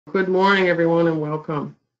Good morning, everyone, and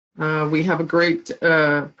welcome. We have a great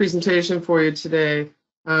presentation for you today.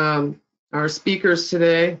 Our speakers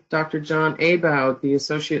today, Dr. John Abowd, the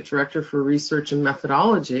Associate Director for Research and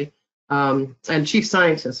Methodology and Chief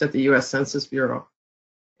Scientist at the US Census Bureau.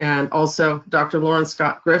 And also Dr. Lauren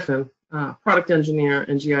Scott Griffin, Product Engineer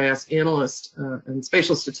and GIS Analyst and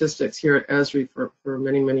Spatial Statistics here at Esri for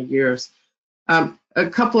many, many years. A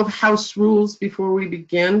couple of house rules before we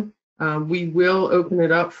begin. We will open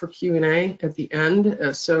it up for Q&A at the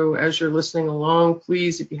end. So as you're listening along,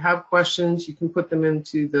 please, if you have questions, you can put them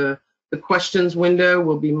into the questions window.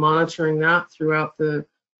 We'll be monitoring that throughout the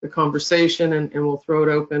conversation, and we'll throw it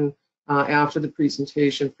open after the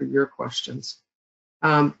presentation for your questions.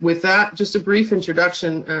 With that, just a brief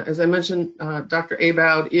introduction. As I mentioned, Dr.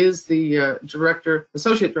 Abowd is the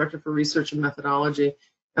Associate Director for Research and Methodology.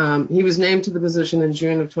 He was named to the position in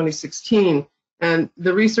June of 2016. And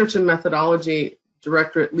the Research and Methodology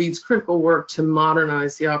Directorate leads critical work to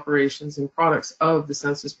modernize the operations and products of the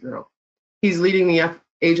Census Bureau. He's leading the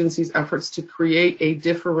agency's efforts to create a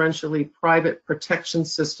differentially private protection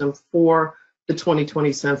system for the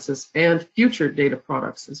 2020 census and future data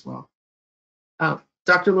products as well.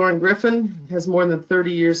 Dr. Lauren Griffin has more than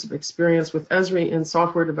 30 years of experience with Esri in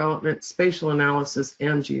software development, spatial analysis,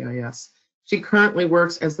 and GIS. She currently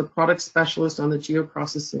works as the product specialist on the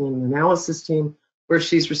geoprocessing and analysis team, where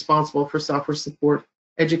she's responsible for software support,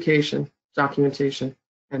 education, documentation,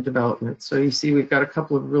 and development. So you see, we've got a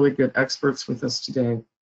couple of really good experts with us today.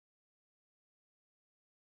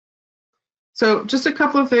 So just a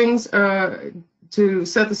couple of things to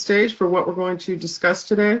set the stage for what we're going to discuss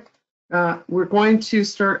today. We're going to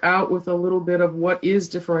start out with a little bit of what is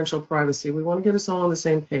differential privacy. We want to get us all on the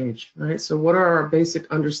same page, right? So what are our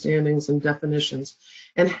basic understandings and definitions,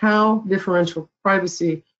 and how differential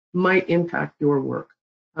privacy might impact your work?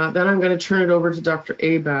 Then I'm going to turn it over to Dr.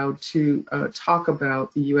 Abowd to talk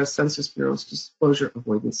about the US Census Bureau's disclosure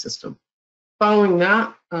avoidance system. Following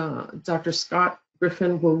that, Dr. Scott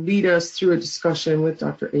Griffin will lead us through a discussion with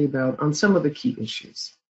Dr. Abowd on some of the key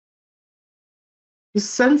issues. The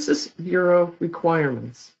Census Bureau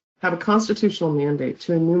requirements have a constitutional mandate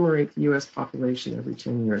to enumerate the U.S. population every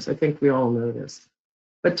 10 years. I think we all know this.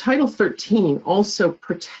 But Title 13 also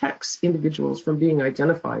protects individuals from being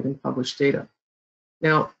identified in published data.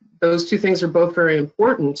 Now, those two things are both very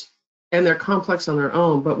important, and they're complex on their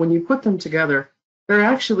own, but when you put them together, they're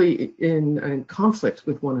actually in conflict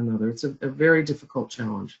with one another. It's a very difficult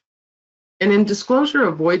challenge. And in disclosure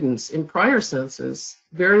avoidance, in prior census,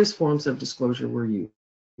 various forms of disclosure were used.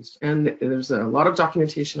 And there's a lot of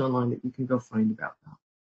documentation online that you can go find about that.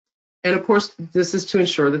 And of course, this is to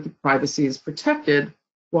ensure that the privacy is protected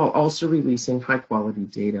while also releasing high quality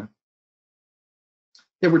data.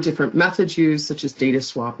 There were different methods used, such as data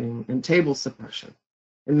swapping and table suppression.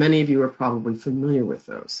 And many of you are probably familiar with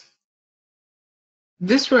those.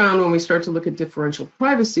 This round, when we start to look at differential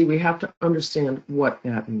privacy, we have to understand what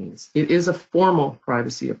that means. It is a formal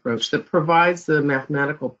privacy approach that provides the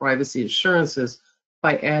mathematical privacy assurances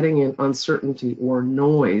by adding in uncertainty or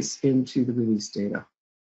noise into the released data.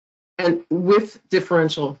 And with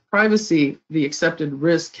differential privacy, the accepted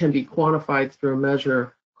risk can be quantified through a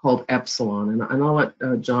measure called epsilon. And I'll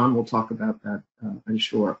let John will talk about that, I'm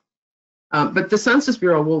sure. But the Census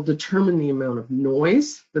Bureau will determine the amount of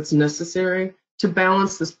noise that's necessary to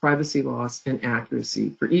balance this privacy loss and accuracy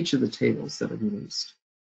for each of the tables that are released.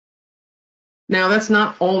 Now, that's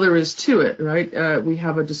not all there is to it, right? We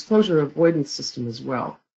have a disclosure avoidance system as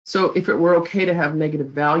well. So if it were okay to have negative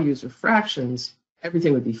values or fractions,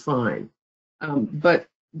 everything would be fine. But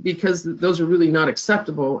because those are really not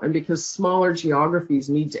acceptable, and because smaller geographies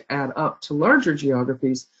need to add up to larger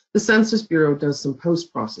geographies, the Census Bureau does some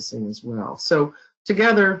post-processing as well. So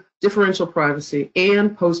together, differential privacy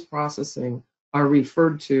and post-processing are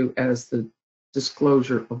referred to as the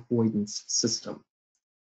disclosure avoidance system.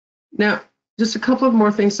 Now, just a couple of more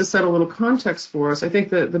things to set a little context for us. I think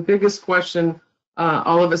the biggest question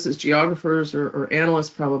all of us as geographers or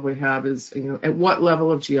analysts probably have is, at what level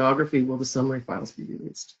of geography will the summary files be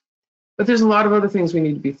released? But there's a lot of other things we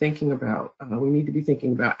need to be thinking about. We need to be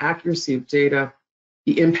thinking about accuracy of data,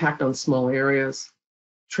 the impact on small areas,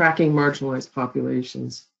 tracking marginalized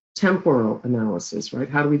populations, temporal analysis, right?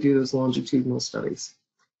 How do we do those longitudinal studies?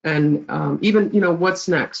 And even, what's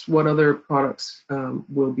next? What other products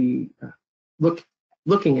will be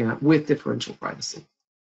looking at with differential privacy?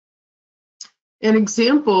 An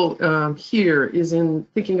example here is in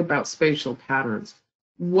thinking about spatial patterns.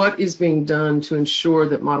 What is being done to ensure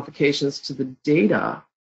that modifications to the data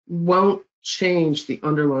won't change the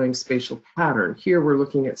underlying spatial pattern? Here we're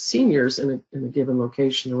looking at seniors in a given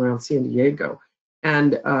location around San Diego.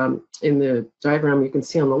 And in the diagram you can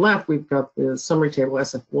see on the left, we've got the summary table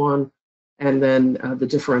SF1 and then the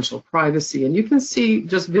differential privacy. And you can see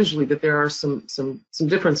just visually that there are some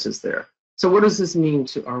differences there. So what does this mean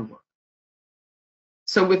to our work?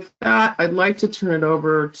 So with that, I'd like to turn it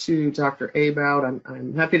over to Dr. Abowd.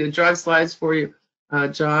 I'm happy to drive slides for you,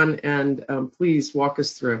 John, and please walk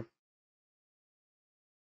us through.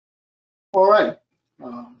 All right.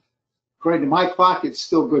 According to my clock, it's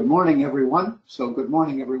still good morning, everyone. So good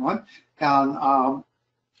morning, everyone. And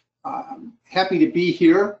I'm happy to be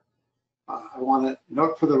here. I want to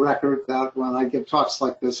note for the record that when I give talks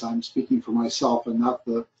like this, I'm speaking for myself and not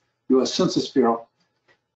the US Census Bureau.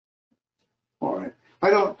 All right. I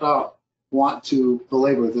don't want to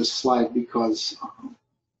belabor this slide because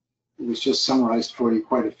it was just summarized for you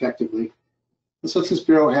quite effectively. The Census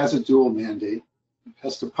Bureau has a dual mandate. It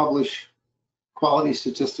has to publish quality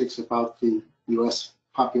statistics about the US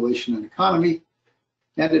population and economy,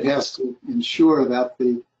 and it has to ensure that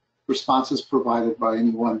the responses provided by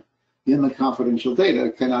anyone in the confidential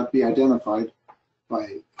data cannot be identified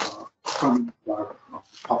by from our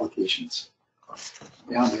publications.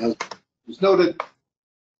 And as was noted,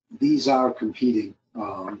 these are competing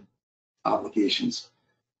obligations.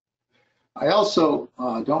 I also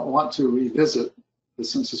don't want to revisit the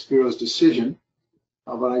Census Bureau's decision,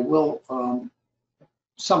 but I will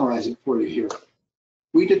summarize it for you here.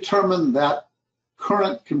 We determined that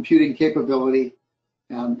current computing capability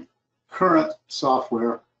and current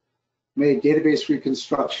software made database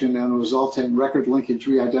reconstruction and resulting record linkage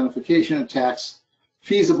re-identification attacks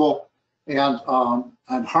feasible and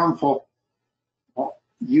harmful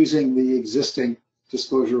using the existing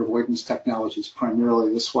disclosure avoidance technologies,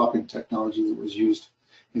 primarily the swapping technology that was used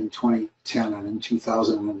in 2010 and in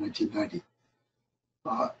 2000 and 1990.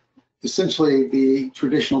 Essentially, the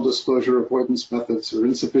traditional disclosure avoidance methods are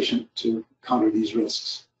insufficient to counter these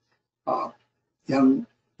risks. In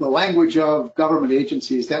the language of government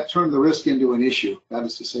agencies, that turned the risk into an issue. That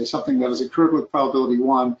is to say, something that has occurred with probability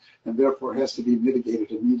 1 and therefore has to be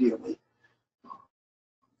mitigated immediately.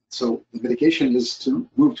 So the mitigation is to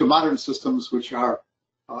move to modern systems which are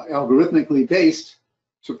algorithmically based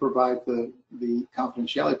to provide the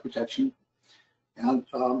confidentiality protection and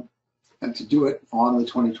to do it on the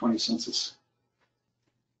 2020 census.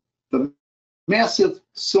 The massive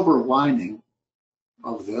silver lining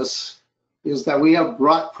of this is that we have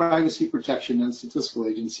brought privacy protection in statistical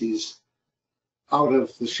agencies out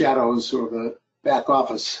of the shadows or the back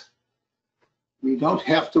office. We don't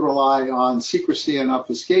have to rely on secrecy and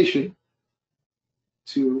obfuscation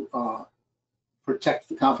to protect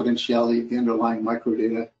the confidentiality of the underlying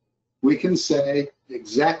microdata. We can say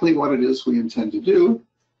exactly what it is we intend to do,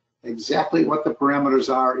 exactly what the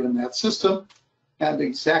parameters are in that system, and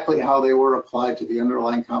exactly how they were applied to the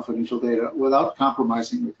underlying confidential data without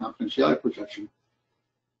compromising the confidentiality protection,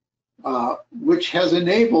 which has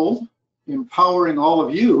enabled empowering all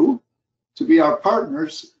of you to be our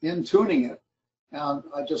partners in tuning it. And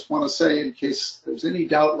I just want to say, in case there's any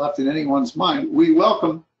doubt left in anyone's mind, we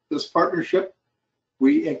welcome this partnership.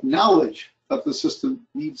 We acknowledge that the system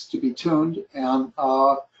needs to be tuned, and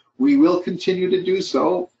we will continue to do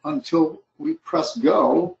so until we press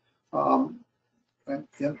go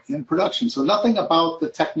in production. So nothing about the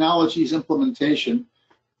technology's implementation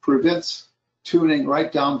prevents tuning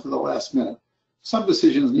right down to the last minute. Some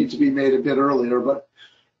decisions need to be made a bit earlier, but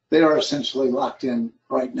they are essentially locked in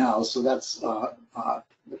right now. So that's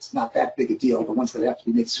it's not that big a deal. The ones that have to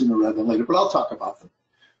be made sooner rather than later, but I'll talk about them.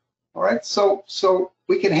 All right, so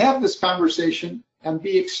we can have this conversation and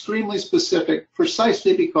be extremely specific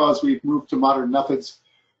precisely because we've moved to modern methods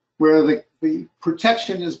where the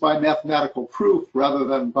protection is by mathematical proof rather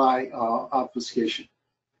than by obfuscation.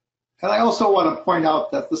 And I also want to point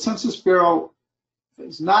out that the Census Bureau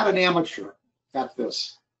is not an amateur at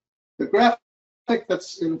this. The graphic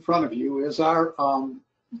that's in front of you is our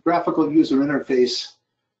graphical user interface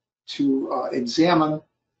to examine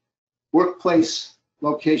workplace,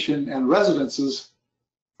 location, and residences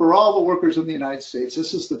for all the workers in the United States.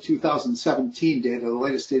 This is the 2017 data, the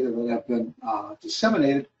latest data that have been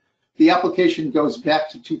disseminated. The application goes back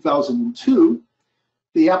to 2002.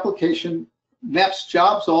 The application maps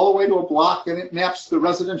jobs all the way to a block, and it maps the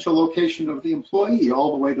residential location of the employee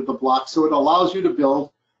all the way to the block. So it allows you to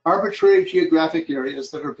build arbitrary geographic areas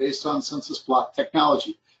that are based on census block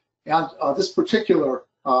technology. And this particular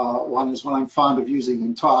one is one I'm fond of using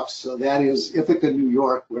in talks. So that is Ithaca, New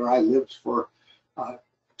York, where I lived for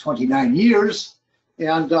 29 years.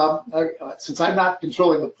 And since I'm not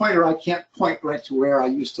controlling the pointer, I can't point right to where I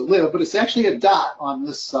used to live, but it's actually a dot on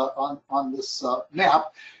this map,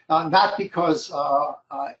 not because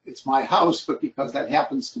it's my house, but because that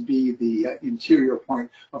happens to be the interior point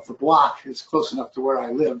of the block. It's close enough to where I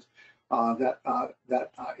lived that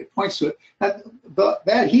it points to it.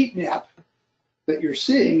 That heat map that you're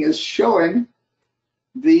seeing is showing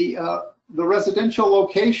the residential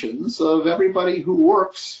locations of everybody who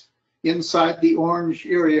works inside the orange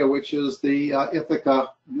area, which is the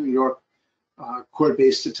Ithaca, New York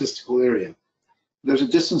core-based statistical area. There's a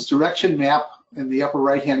distance direction map in the upper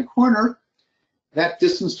right-hand corner. That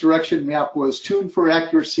distance direction map was tuned for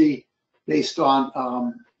accuracy based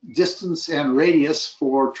on distance and radius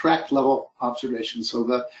for tract level observations. So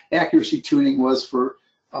the accuracy tuning was for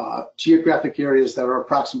geographic areas that are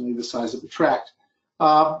approximately the size of the tract.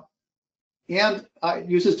 And it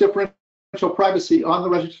uses differential privacy on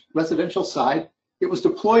the residential side. It was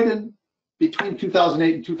deployed in between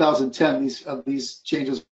 2008 and 2010. These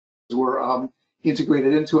changes were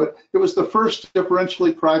integrated into it. It was the first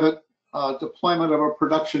differentially private deployment of a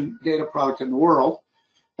production data product in the world.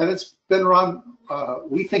 And it's been run,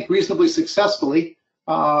 we think, reasonably successfully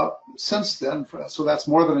since then. So that's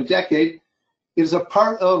more than a decade. It is a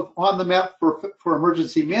part of On the Map for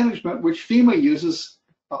Emergency Management, which FEMA uses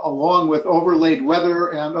along with overlaid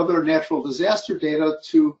weather and other natural disaster data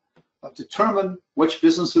to determine which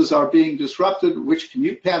businesses are being disrupted, which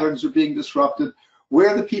commute patterns are being disrupted,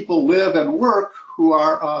 where the people live and work who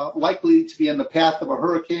are likely to be in the path of a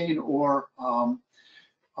hurricane or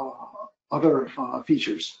other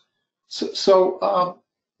features. So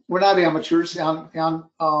we're not amateurs, and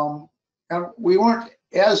we weren't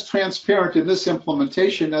as transparent in this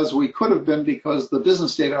implementation as we could have been because the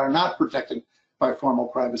business data are not protected by formal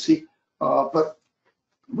privacy, but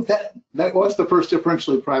that was the first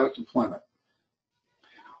differentially private deployment.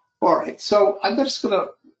 All right, so I'm just going to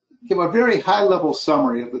give a very high-level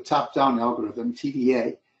summary of the top-down algorithm,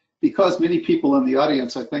 TDA, because many people in the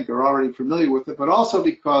audience, I think, are already familiar with it, but also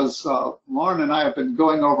because Lauren and I have been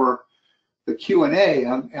going over the Q&A,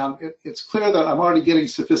 and it's clear that I'm already getting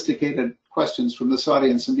sophisticated questions from this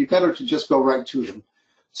audience, and it'd be better to just go right to them.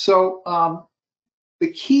 So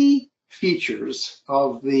the key features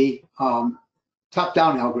of the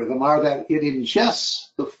top-down algorithm are that it ingests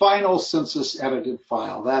the final census edited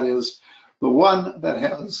file. That is the one that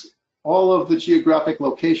has all of the geographic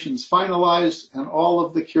locations finalized and all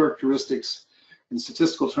of the characteristics in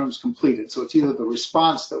statistical terms completed. So it's either the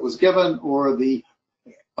response that was given or the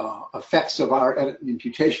effects of our edit and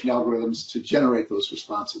imputation algorithms to generate those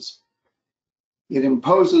responses. It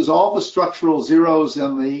imposes all the structural zeros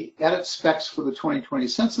in the edit specs for the 2020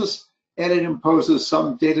 census, and it imposes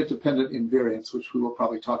some data-dependent invariance, which we will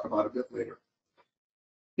probably talk about a bit later.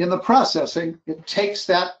 In the processing, it takes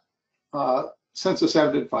that census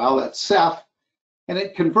edited file, that CEF, and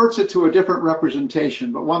it converts it to a different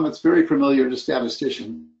representation, but one that's very familiar to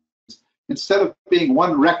statisticians. Instead of being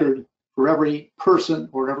one record for every person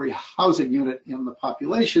or every housing unit in the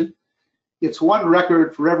population, it's one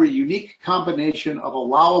record for every unique combination of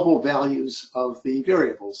allowable values of the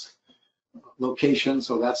variables. Location,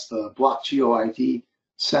 so that's the block GeoID,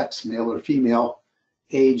 sex, male or female,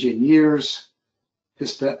 age in years,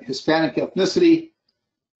 Hispanic ethnicity,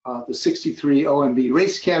 the 63 OMB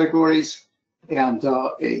race categories, and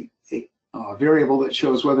a variable that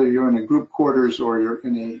shows whether you're in a group quarters or you're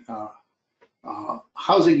in a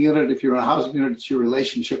housing unit. If you're in a housing unit, it's your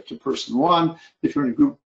relationship to person one. If you're in a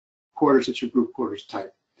group quarters, it's your group quarters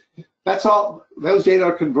type. That's all. Those data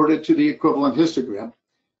are converted to the equivalent histogram.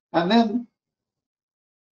 And then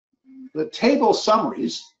the table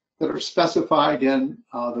summaries that are specified in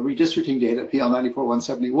the redistricting data, PL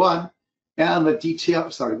 94-171, and the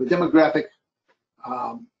the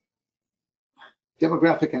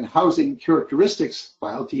demographic and housing characteristics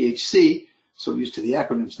file, DHC, so used to the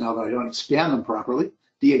acronyms now that I don't expand them properly,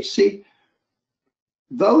 DHC,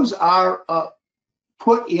 those are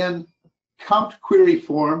put in count query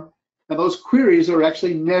form, and those queries are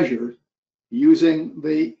actually measured using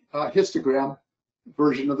the histogram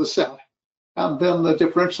version of the CEF. And then the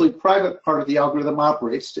differentially private part of the algorithm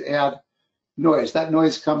operates to add noise. That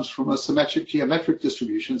noise comes from a symmetric geometric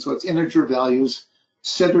distribution, so it's integer values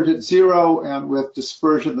centered at 0 and with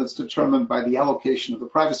dispersion that's determined by the allocation of the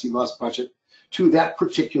privacy loss budget to that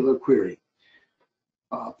particular query.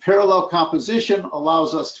 Parallel composition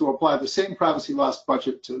allows us to apply the same privacy loss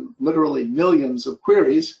budget to literally millions of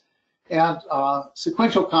queries, and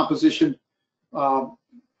sequential composition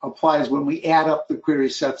applies when we add up the query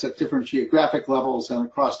sets at different geographic levels and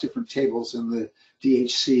across different tables in the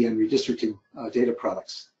DHC and redistricting data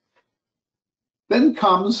products. Then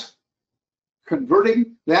comes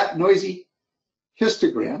converting that noisy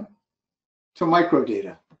histogram to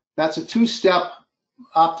microdata. That's a two-step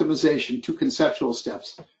optimization, two conceptual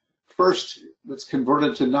steps. First, it's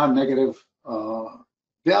converted to non-negative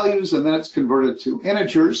values, and then it's converted to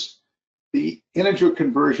integers. The integer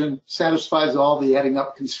conversion satisfies all the adding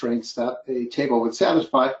up constraints that a table would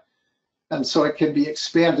satisfy, and so it can be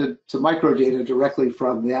expanded to microdata directly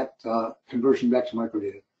from that conversion back to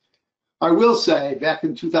microdata. I will say, back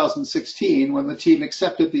in 2016, when the team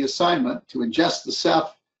accepted the assignment to ingest the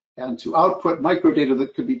Ceph and to output microdata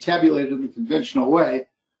that could be tabulated in the conventional way,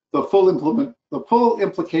 the full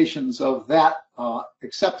implications of that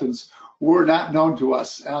acceptance were not known to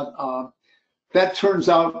us. And that turns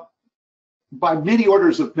out, by many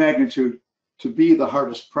orders of magnitude, to be the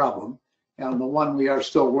hardest problem, and the one we are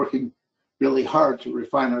still working really hard to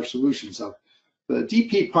refine our solutions of. The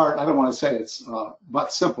DP part, I don't want to say it's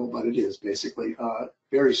but simple, but it is basically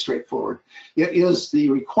very straightforward. It is the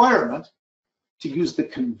requirement to use the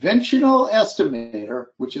conventional estimator,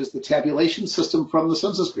 which is the tabulation system from the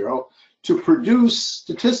Census Bureau, to produce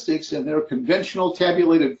statistics in their conventional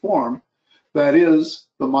tabulated form, that is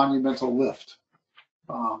the monumental lift.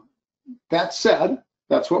 That said,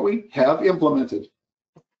 that's what we have implemented.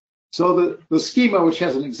 So the schema, which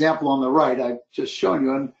has an example on the right, I've just shown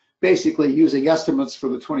you, and basically using estimates for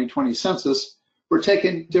the 2020 census, we're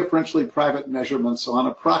taking differentially private measurements on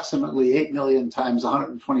approximately 8 million times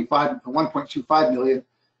 1.25 million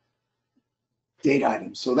date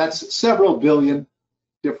items. So that's several billion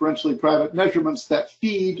differentially private measurements that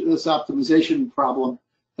feed this optimization problem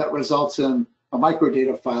that results in a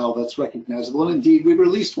microdata file that's recognizable. And indeed, we've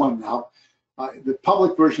released one now. The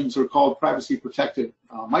public versions are called privacy protected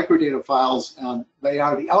microdata files, and they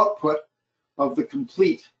are the output of the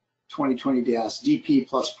complete 2020 DAS DP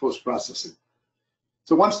plus post-processing.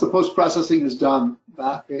 So once the post-processing is done,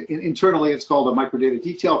 internally it's called a microdata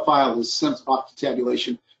detail file, is sent off to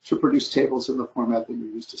tabulation to produce tables in the format that you're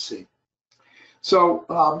used to seeing. So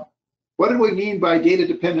what do we mean by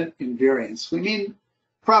data-dependent invariance? We mean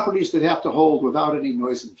properties that have to hold without any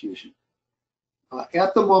noise infusion.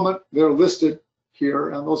 At the moment, they're listed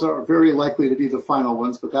here, and those are very likely to be the final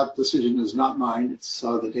ones, but that decision is not mine. It's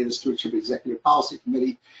the Data Stewardship Executive Policy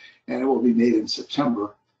Committee, and it will be made in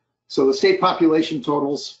September. So the state population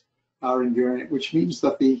totals are invariant, which means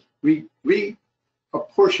that the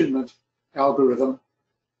reapportionment algorithm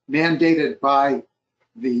mandated by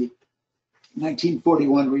the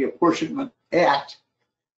 1941 Reapportionment Act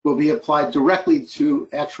will be applied directly to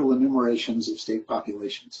actual enumerations of state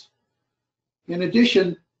populations. In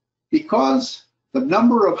addition, because the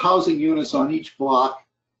number of housing units on each block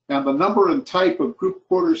and the number and type of group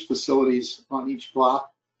quarters facilities on each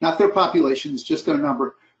block, not their populations, just their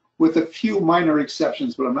number, with a few minor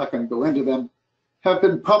exceptions, but I'm not going to go into them, have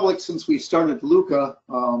been public since we started LUCA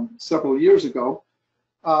several years ago.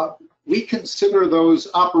 We consider those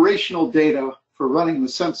operational data for running the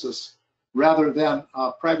census rather than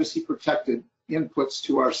privacy protected inputs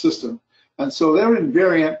to our system. And so they're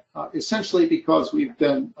invariant essentially because we've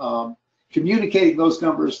been communicating those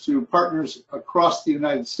numbers to partners across the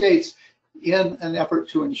United States in an effort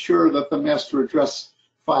to ensure that the master address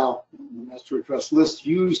file, the master address list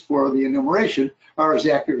used for the enumeration are as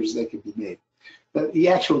accurate as they can be made. But the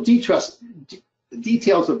actual details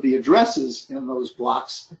of the addresses in those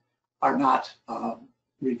blocks are not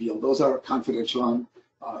revealed. Those are confidential,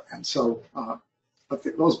 and so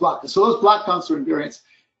those block counts are invariants.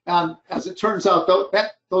 And as it turns out,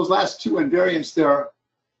 those last two invariants there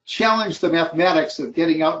challenge the mathematics of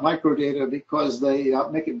getting out microdata because they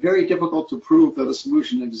make it very difficult to prove that a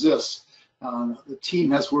solution exists. The team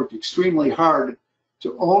has worked extremely hard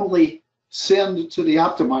to only send to the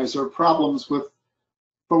optimizer problems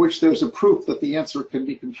for which there's a proof that the answer can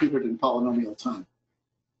be computed in polynomial time.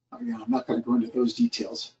 Again, I'm not going to go into those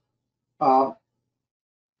details.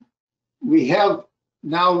 We have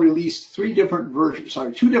now released two different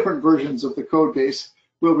versions of the code base.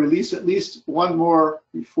 We'll release at least one more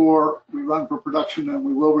before we run for production, and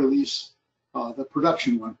we will release the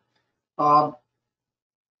production one.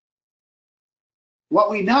 What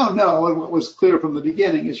we now know, and what was clear from the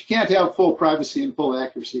beginning, is you can't have full privacy and full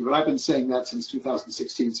accuracy, but I've been saying that since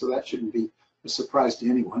 2016, so that shouldn't be a surprise to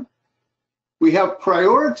anyone. We have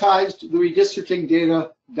prioritized the redistricting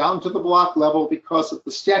data down to the block level because of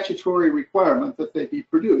the statutory requirement that they be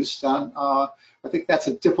produced. And I think that's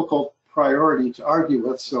a difficult priority to argue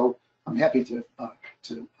with, so I'm happy to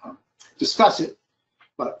discuss it.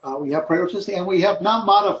 But we have prioritized, and we have not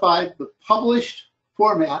modified the published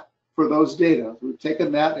format for those data. We've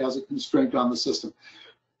taken that as a constraint on the system.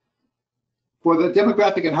 For the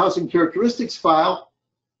demographic and housing characteristics file,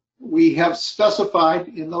 we have specified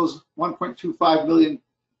in those 1.25 million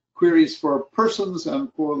queries for persons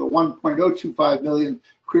and for the 1.025 million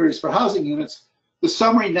queries for housing units, the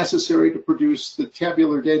summary necessary to produce the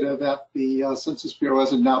tabular data that the Census Bureau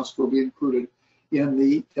has announced will be included in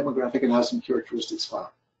the demographic and housing characteristics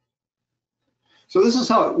file. So this is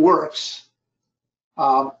how it works.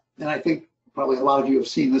 And I think probably a lot of you have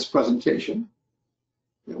seen this presentation.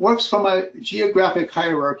 It works from a geographic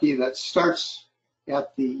hierarchy that starts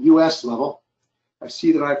at the US level. I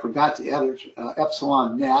see that I forgot to add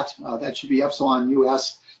epsilon nat. That should be epsilon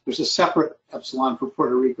US. There's a separate epsilon for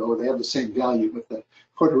Puerto Rico. They have the same value, but the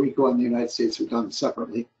Puerto Rico and the United States are done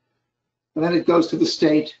separately. And then it goes to the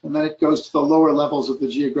state, and then it goes to the lower levels of the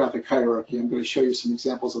geographic hierarchy. I'm going to show you some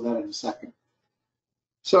examples of that in a second.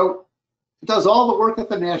 So it does all the work at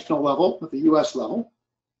the national level, at the US level,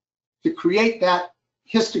 to create that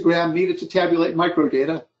histogram needed to tabulate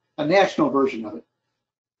microdata, a national version of it.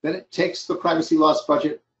 Then it takes the privacy loss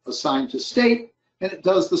budget assigned to state, and it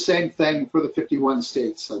does the same thing for the 51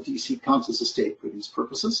 states. DC counts as a state for these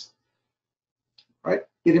purposes. Right?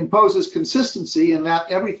 It imposes consistency in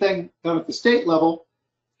that everything done at the state level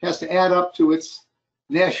has to add up to its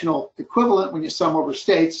national equivalent when you sum over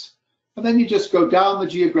states. And then you just go down the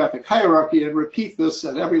geographic hierarchy and repeat this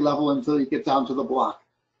at every level until you get down to the block.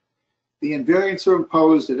 The invariants are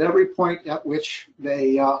imposed at every point at which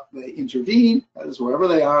they intervene. That is, wherever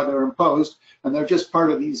they are, they're imposed, and they're just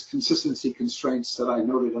part of these consistency constraints that I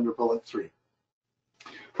noted under bullet 3.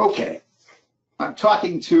 Okay, I'm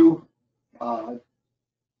talking to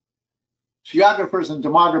geographers and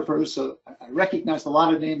demographers, so I recognize a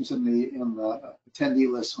lot of names in the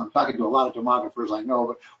attendee list. So I'm talking to a lot of demographers I know,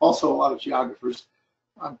 but also a lot of geographers.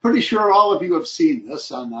 I'm pretty sure all of you have seen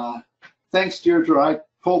this, and thanks, Deirdre. I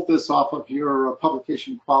pulled this off of your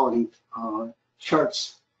publication quality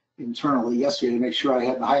charts internally yesterday to make sure I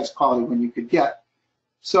had the highest quality one you could get.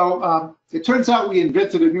 So it turns out we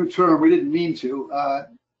invented a new term. We didn't mean to.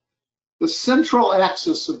 The central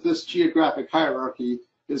axis of this geographic hierarchy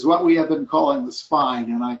is what we have been calling the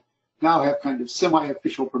spine, and I now have kind of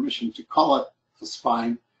semi-official permission to call it the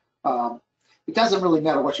spine. It doesn't really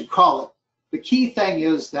matter what you call it. The key thing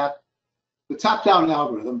is that the top-down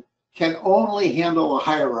algorithm can only handle a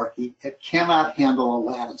hierarchy. It cannot handle a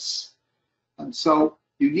lattice. And so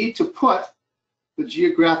you need to put the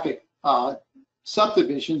geographic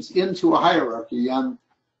subdivisions into a hierarchy. And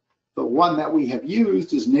the one that we have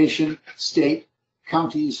used is nation, state,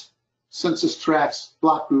 counties, census tracts,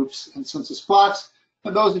 block groups, and census blocks.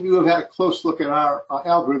 And those of you who have had a close look at our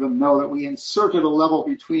algorithm know that we inserted a level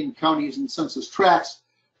between counties and census tracts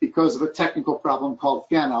because of a technical problem called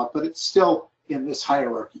fan-out, but it's still in this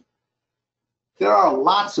hierarchy. There are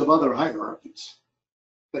lots of other hierarchies.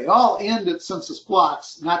 They all end at census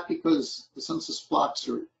blocks, not because the census blocks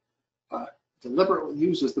are deliberately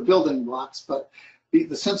used as the building blocks, but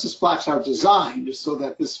the census blocks are designed so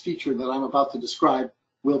that this feature that I'm about to describe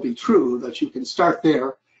will be true, that you can start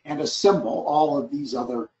there and assemble all of these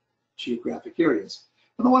other geographic areas.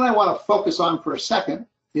 And the one I want to focus on for a second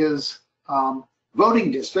is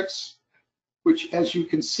voting districts, which, as you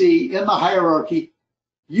can see in the hierarchy,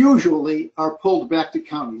 usually are pulled back to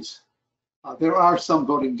counties. There are some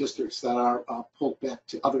voting districts that are pulled back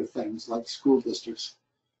to other things like school districts.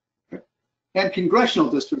 Okay. And congressional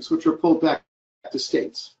districts, which are pulled back to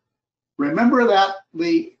states. Remember that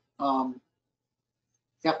the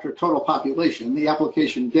after total population, the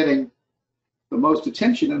application getting the most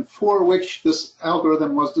attention and for which this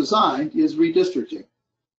algorithm was designed is redistricting,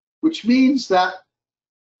 which means that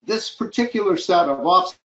this particular set of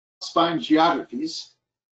off-spine geographies,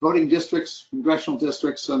 voting districts, congressional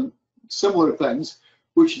districts, and similar things,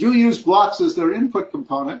 which do use blocks as their input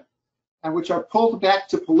component and which are pulled back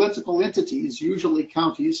to political entities, usually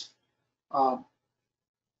counties, are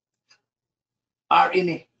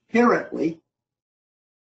inherently,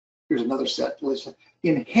 here's another set,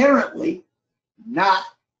 inherently not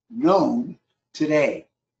known today.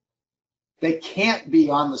 They can't be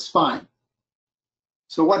on the spine.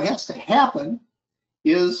 So what has to happen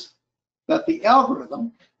is that the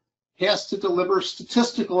algorithm has to deliver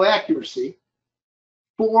statistical accuracy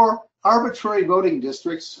for arbitrary voting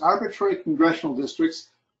districts, arbitrary congressional districts,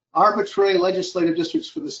 arbitrary legislative districts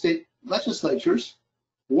for the state legislatures,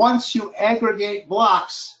 once you aggregate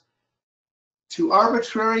blocks to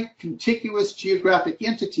arbitrary contiguous geographic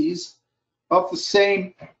entities of the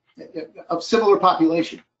same, of similar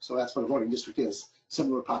population. So that's what a voting district is,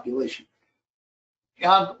 similar population.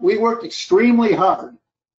 And we worked extremely hard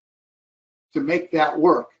to make that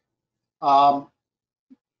work. But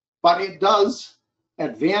it does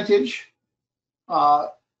advantage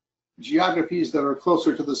geographies that are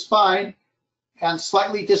closer to the spine and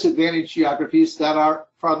slightly disadvantaged geographies that are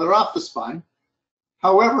farther off the spine.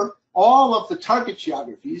 However, all of the target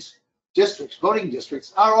geographies, districts, voting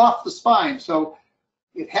districts, are off the spine. So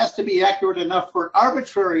it has to be accurate enough for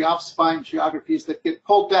arbitrary off-spine geographies that get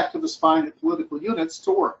pulled back to the spine at political units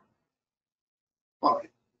to work. All right,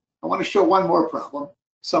 I want to show one more problem.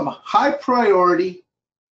 Some high priority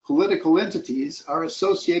political entities are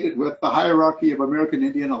associated with the hierarchy of American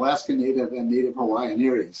Indian, Alaska Native, and Native Hawaiian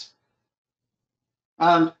areas.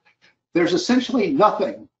 And there's essentially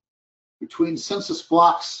nothing between census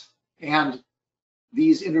blocks and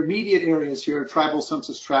these intermediate areas here, tribal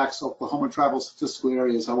census tracts, Oklahoma tribal statistical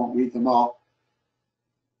areas, I won't read them all,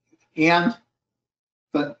 and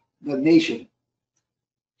the nation.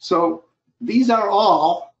 So these are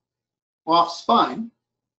all off spine,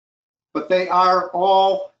 but they are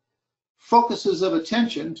all focuses of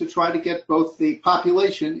attention to try to get both the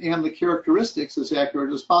population and the characteristics as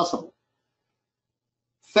accurate as possible.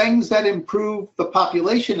 Things that improve the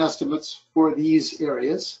population estimates for these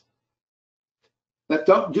areas that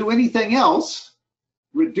don't do anything else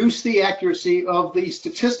reduce the accuracy of the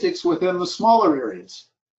statistics within the smaller areas.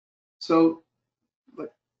 So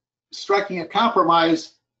striking a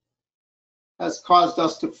compromise has caused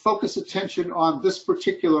us to focus attention on this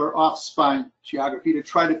particular off-spine geography to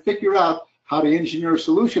try to figure out how to engineer a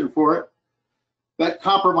solution for it that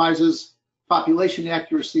compromises population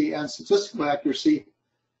accuracy and statistical accuracy,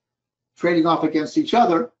 trading off against each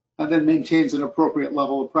other, and then maintains an appropriate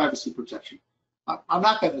level of privacy protection. I'm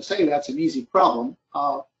not going to say that's an easy problem,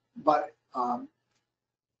 but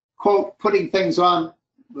quote, putting things on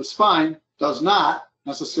the spine does not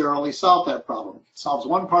necessarily solve that problem. It solves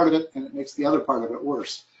one part of it and it makes the other part of it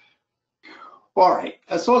worse. All right,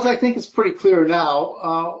 so as I think it's pretty clear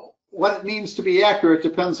now, what it means to be accurate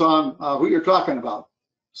depends on who you're talking about.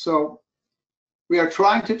 So we are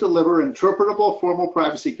trying to deliver interpretable formal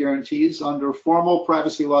privacy guarantees under formal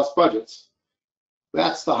privacy loss budgets.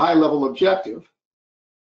 That's the high-level objective.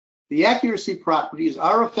 The accuracy properties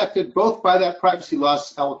are affected both by that privacy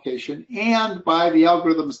loss allocation and by the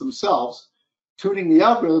algorithms themselves. Tuning the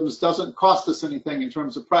algorithms doesn't cost us anything in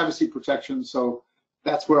terms of privacy protection, so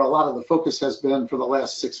that's where a lot of the focus has been for the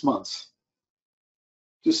last 6 months.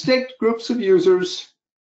 Distinct groups of users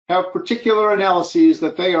have particular analyses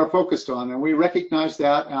that they are focused on, and we recognize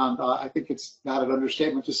that, and I think it's not an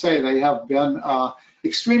understatement to say they have been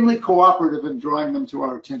extremely cooperative in drawing them to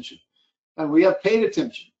our attention, and we have paid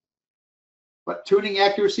attention. But tuning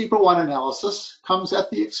accuracy for one analysis comes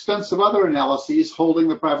at the expense of other analyses holding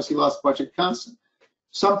the privacy loss budget constant.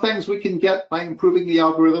 Some things we can get by improving the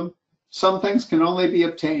algorithm. Some things can only be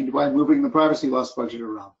obtained by moving the privacy loss budget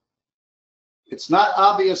around. It's not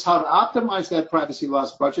obvious how to optimize that privacy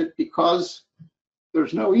loss budget because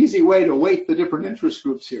there's no easy way to weight the different interest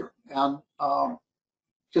groups here. And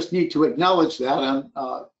just need to acknowledge that and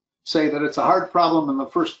say that it's a hard problem, and the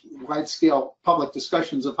first wide-scale public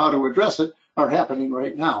discussions of how to address it are happening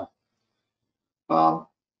right now.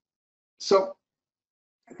 So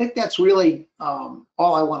I think that's really all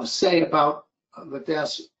I want to say about the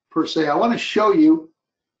DAS per se. I want to show you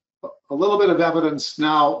a little bit of evidence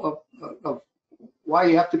now of why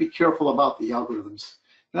you have to be careful about the algorithms.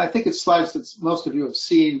 And I think it's slides that most of you have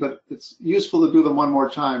seen, but it's useful to do them one more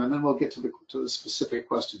time, and then we'll get to the specific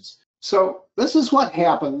questions. So this is what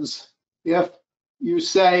happens if you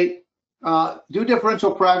say, do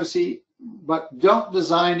differential privacy, but don't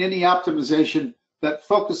design any optimization that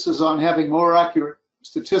focuses on having more accurate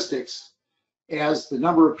statistics as the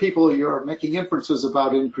number of people you're making inferences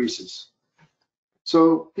about increases.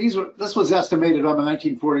 So this was estimated on the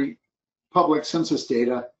 1940 public census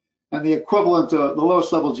data, and the equivalent to the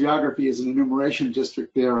lowest level geography is an enumeration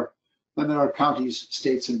district there. Then there are counties,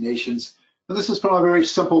 states, and nations. And this is from a very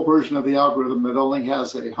simple version of the algorithm that only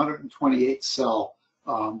has a 128 cell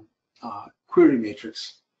query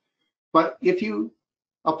matrix. But if you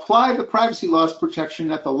apply the privacy loss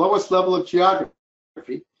protection at the lowest level of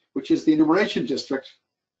geography, which is the enumeration district,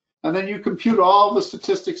 and then you compute all the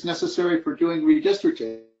statistics necessary for doing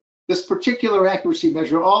redistricting, this particular accuracy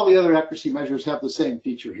measure, all the other accuracy measures have the same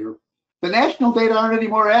feature here. The national data aren't any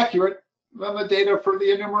more accurate than the data for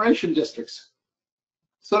the enumeration districts.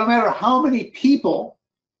 So no matter how many people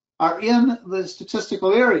are in the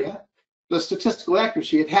statistical area, the statistical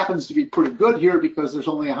accuracy, it happens to be pretty good here because there's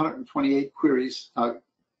only 128 queries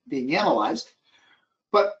being analyzed.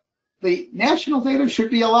 But the national data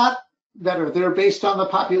should be a lot better. They're based on the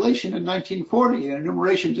population in 1940. An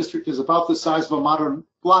enumeration district is about the size of a modern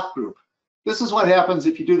block group. This is what happens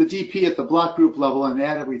if you do the DP at the block group level and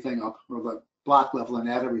add everything up, or the block level and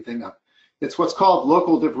add everything up. It's what's called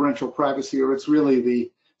local differential privacy, or it's really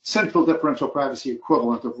the central differential privacy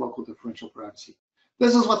equivalent of local differential privacy.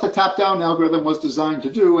 This is what the top-down algorithm was designed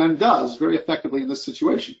to do and does very effectively in this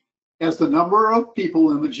situation. As the number of people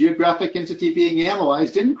in the geographic entity being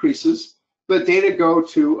analyzed increases, the data go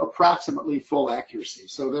to approximately full accuracy.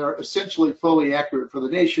 So they're essentially fully accurate for the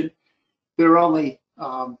nation. They're only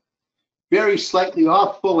very slightly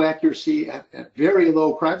off full accuracy at very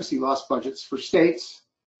low privacy loss budgets for states.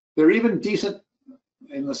 They're even decent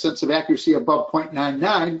in the sense of accuracy above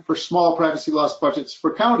 0.99 for small privacy loss budgets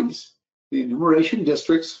for counties. The enumeration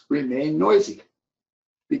districts remain noisy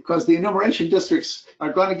because the enumeration districts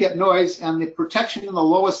are going to get noise, and the protection in the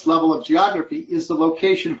lowest level of geography is the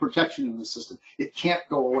location protection in the system. It can't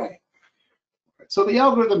go away. So the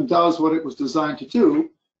algorithm does what it was designed to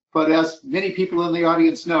do, but as many people in the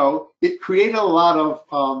audience know, it created a lot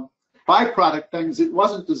of byproduct things it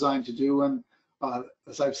wasn't designed to do, and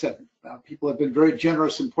as I've said, people have been very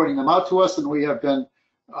generous in pointing them out to us, and we have been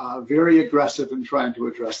very aggressive in trying to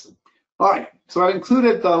address them. All right, so I've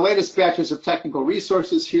included the latest batches of technical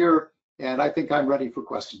resources here, and I think I'm ready for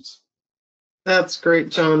questions. That's great,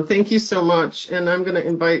 John. Thank you so much. And I'm going to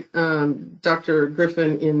invite Dr.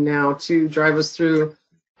 Griffin in now to drive us through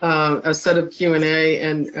a set of Q&A.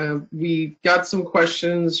 And we got some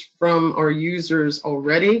questions from our users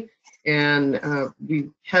already, and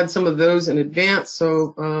we had some of those in advance.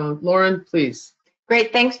 So Lauren, please.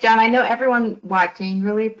 Great, thanks, John. I know everyone watching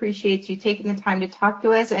really appreciates you taking the time to talk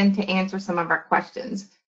to us and to answer some of our questions.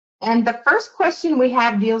 And the first question we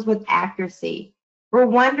have deals with accuracy. We're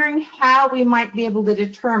wondering how we might be able to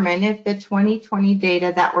determine if the 2020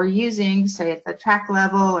 data that we're using, say at the tract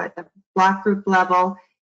level or at the block group level,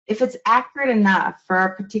 if it's accurate enough for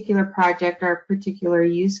a particular project or a particular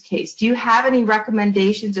use case. Do you have any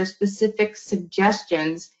recommendations or specific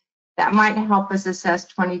suggestions that might help us assess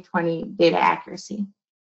 2020 data accuracy?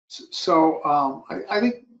 So I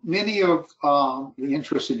think many of the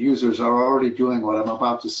interested users are already doing what I'm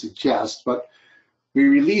about to suggest, but we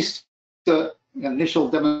released the initial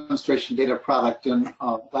demonstration data product in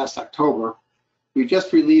last October. We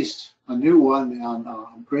just released a new one, and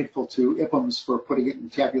I'm grateful to IPMS for putting it in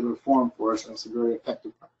tabular form for us. That's a very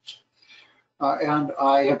effective approach. And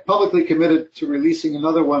I have publicly committed to releasing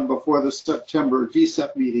another one before the September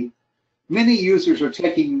GSEP meeting. Many users are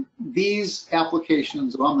taking these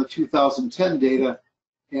applications on the 2010 data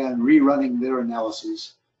and rerunning their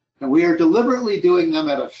analyses. And we are deliberately doing them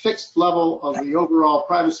at a fixed level of the overall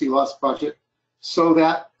privacy loss budget so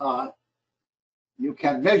that you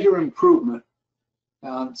can measure improvement.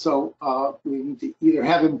 And so we need to either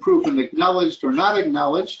have improvement acknowledged or not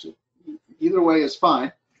acknowledged. Either way is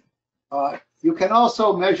fine. You can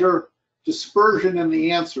also measure dispersion in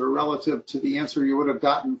the answer relative to the answer you would have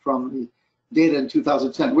gotten from the data in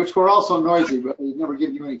 2010, which were also noisy, but we've never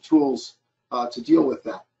given you any tools to deal with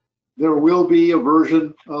that. There will be a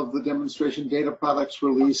version of the demonstration data products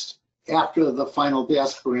released after the final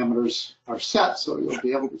DAS parameters are set, so you'll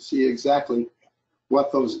be able to see exactly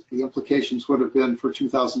what the implications would have been for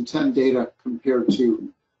 2010 data compared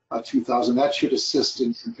to 2000. That should assist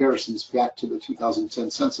in comparisons back to the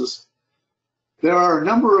 2010 census. There are a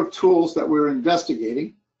number of tools that we're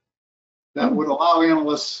investigating that would allow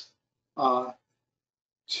analysts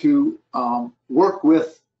to work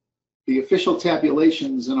with the official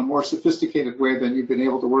tabulations in a more sophisticated way than you've been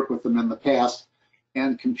able to work with them in the past,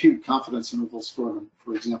 and compute confidence intervals for them,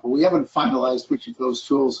 for example. We haven't finalized which of those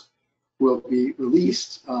tools will be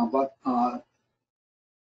released, but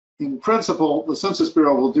in principle, the Census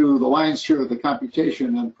Bureau will do the lion's share of the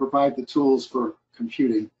computation and provide the tools for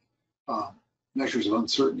computing measures of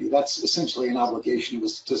uncertainty. That's essentially an obligation of a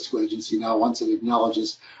statistical agency now, once it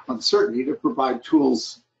acknowledges uncertainty, to provide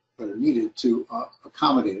tools that are needed to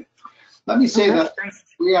accommodate it. Let me say that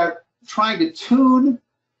we are trying to tune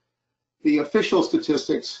the official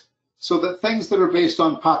statistics so that things that are based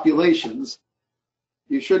on populations,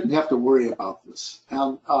 you shouldn't have to worry about this.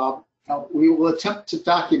 And we will attempt to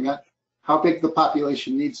document how big the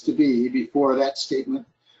population needs to be before that statement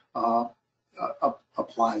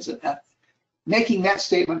applies. And making that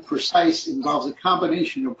statement precise involves a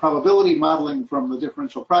combination of probability modeling from the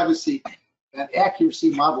differential privacy and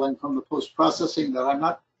accuracy modeling from the post-processing that I'm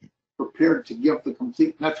not prepared to give the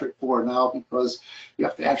complete metric for now, because you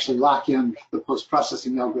have to actually lock in the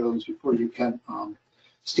post-processing algorithms before you can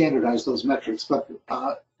standardize those metrics. But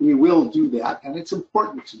we will do that, and it's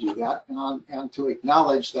important to do that, and to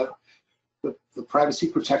acknowledge that the privacy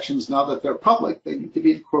protections, now that they're public, they need to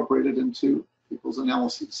be incorporated into people's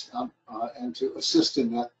analyses and to assist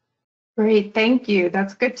in that. Great, thank you.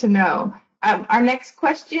 That's good to know. Our next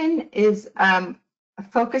question is a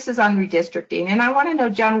focuses on redistricting. And I want to know,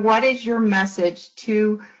 John, what is your message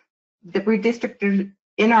to the redistrictors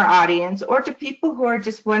in our audience, or to people who are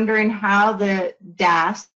just wondering how the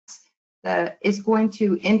DAS is going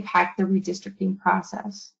to impact the redistricting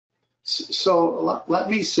process? So let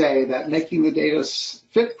me say that making the data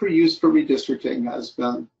fit for use for redistricting has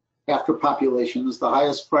been, after populations, the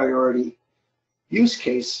highest priority use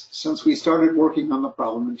case since we started working on the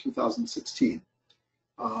problem in 2016.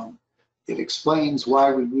 It explains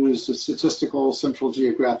why we used a statistical central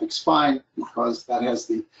geographic spine, because that has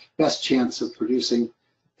the best chance of producing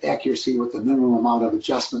accuracy with the minimum amount of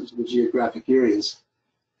adjustment to the geographic areas,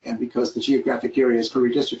 and because the geographic areas for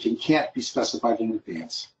redistricting can't be specified in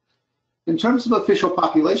advance. In terms of official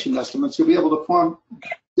population estimates, you'll be able to form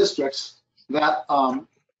districts that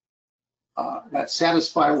that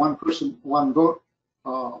satisfy one person, one vote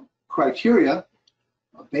criteria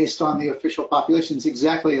based on the official populations,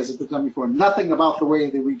 exactly as it's been done before. Nothing about the way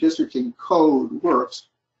the redistricting code works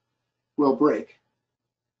will break.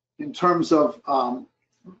 In terms of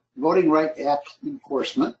Voting Rights Act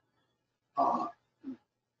enforcement,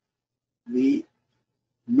 the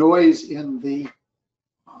noise in the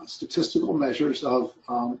statistical measures of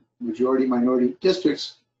majority-minority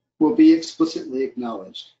districts will be explicitly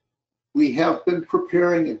acknowledged. We have been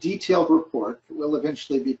preparing a detailed report that will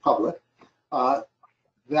eventually be public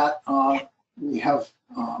that we have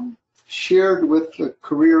shared with the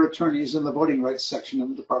career attorneys in the voting rights section of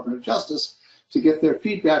the Department of Justice to get their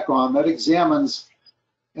feedback on, that examines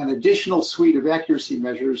an additional suite of accuracy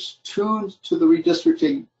measures tuned to the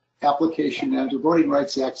redistricting application and to Voting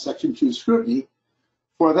Rights Act Section 2 scrutiny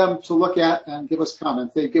for them to look at and give us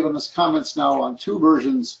comment. They've given us comments now on 2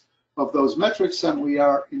 versions of those metrics, and we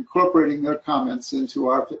are incorporating their comments into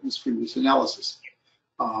our fitness for use analysis.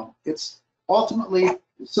 It's ultimately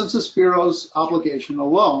the Census Bureau's obligation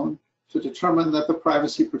alone to determine that the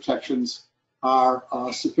privacy protections are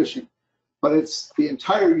sufficient, but it's the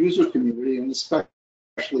entire user community, and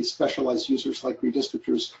especially specialized users like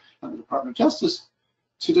redistrictors and the Department of Justice,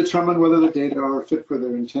 to determine whether the data are fit for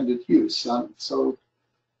their intended use. So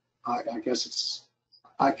I guess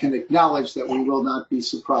I can acknowledge that we will not be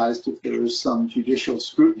surprised if there is some judicial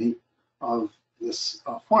scrutiny of this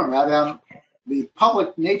format, and the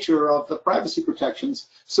public nature of the privacy protections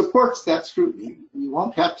supports that scrutiny. You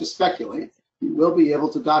won't have to speculate. You will be able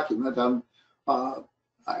to document. I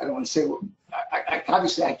don't want to say,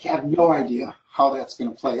 obviously I have no idea how that's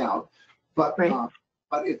going to play out, but right.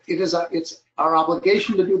 But it's our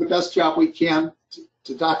obligation to do the best job we can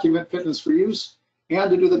to document fitness for use,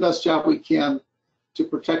 and to do the best job we can to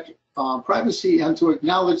protect privacy, and to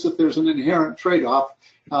acknowledge that there's an inherent trade-off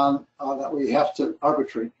that we have to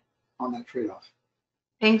arbitrate on that trade-off.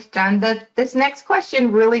 Thanks, John. This next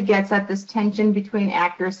question really gets at this tension between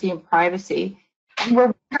accuracy and privacy. And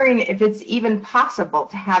we're wondering if it's even possible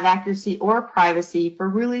to have accuracy or privacy for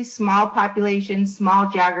really small populations, small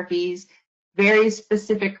geographies, very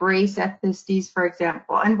specific race ethnicities, for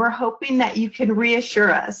example. And we're hoping that you can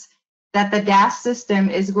reassure us that the DAS system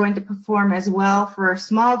is going to perform as well for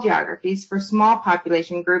small geographies, for small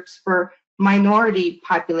population groups, for minority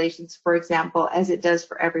populations, for example, as it does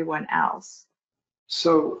for everyone else.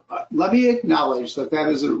 So let me acknowledge that that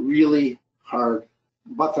is a really hard,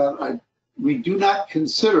 but that we do not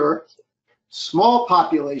consider small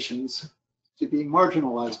populations to be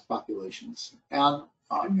marginalized populations. And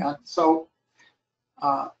so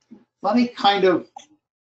let me kind of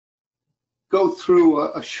go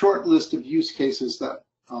through a short list of use cases that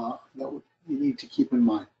you need to keep in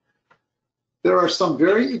mind. There are some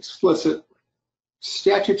very explicit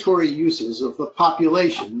statutory uses of the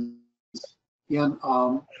population in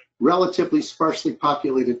relatively sparsely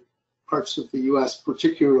populated parts of the U.S.,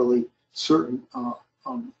 particularly certain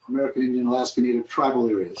American Indian, Alaska Native tribal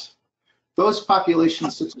areas. Those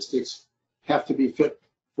population statistics have to be fit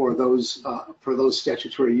for those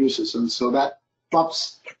statutory uses, and so that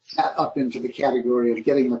bumps that up into the category of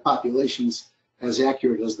getting the populations as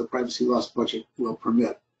accurate as the privacy loss budget will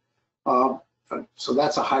permit. So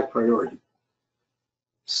that's a high priority.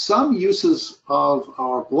 Some uses of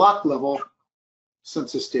our block level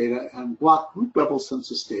census data and block group level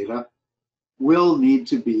census data will need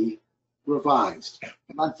to be revised.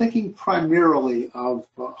 And I'm thinking primarily of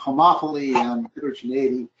homophily and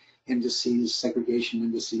heterogeneity indices, segregation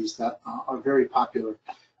indices that are very popular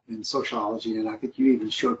in sociology, and I think you even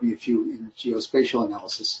showed me a few in geospatial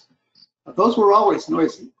analysis. Those were always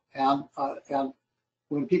noisy, and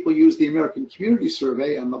when people use the American Community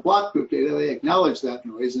Survey and the block group data, they acknowledge that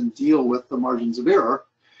noise and deal with the margins of error.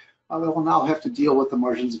 They will now have to deal with the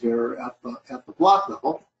margins of error at the block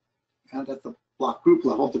level, and at the block group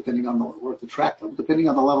level, depending on the, or at the tract level, depending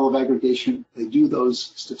on the level of aggregation they do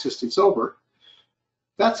those statistics over.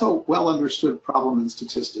 That's a well understood problem in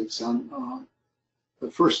statistics, and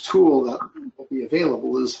the first tool that will be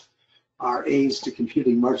available is our aids to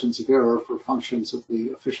computing margins of error for functions of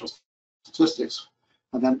the official statistics.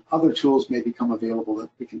 And then other tools may become available that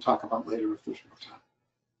we can talk about later if there's more time.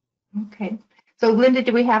 Okay. So Linda,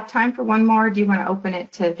 do we have time for one more? Or do you want to open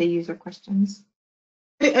it to the user questions?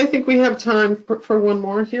 I think we have time for one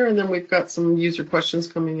more here, and then we've got some user questions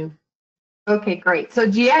coming in. Okay, great. So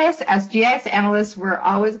GIS, as GIS analysts, we're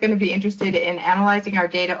always going to be interested in analyzing our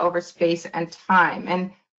data over space and time.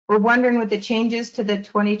 And we're wondering, with the changes to the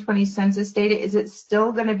 2020 census data, is it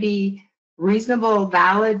still going to be reasonable,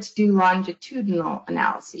 valid to do longitudinal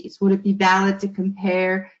analyses? Would it be valid to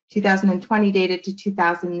compare 2020 data to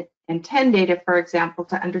 2010 data, for example,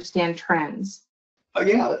 to understand trends?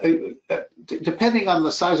 Depending on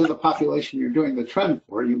the size of the population you're doing the trend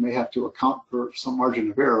for, you may have to account for some margin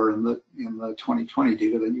of error in the 2020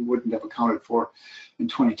 data that you wouldn't have accounted for in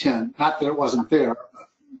 2010. Not that it wasn't there,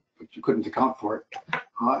 but you couldn't account for it.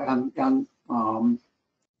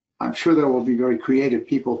 I'm sure there will be very creative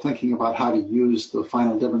people thinking about how to use the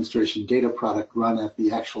final demonstration data product run at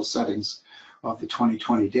the actual settings of the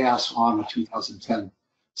 2020 DAS on the 2010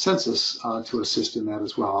 census to assist in that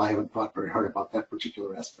as well. I haven't thought very hard about that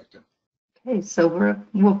particular aspect of it. Okay, so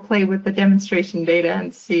we'll play with the demonstration data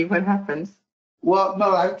and see what happens. Well,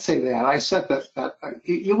 no, I would say that. I said that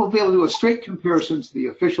you will be able to do a straight comparison to the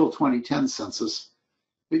official 2010 census,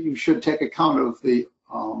 but you should take account of the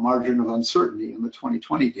margin of uncertainty in the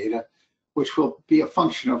 2020 data, which will be a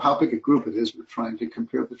function of how big a group it is we're trying to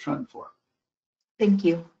compare the trend for. Thank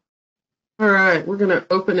you. All right, we're going to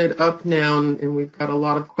open it up now, and we've got a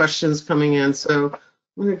lot of questions coming in. So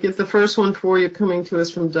I'm going to get the first one for you, coming to us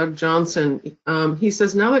from Doug Johnson. He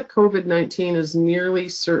says, now that COVID-19 is nearly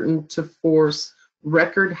certain to force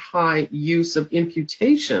record high use of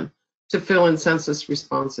imputation to fill in census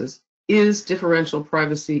responses, is differential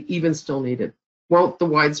privacy even still needed? Won't the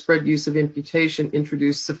widespread use of imputation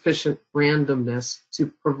introduce sufficient randomness to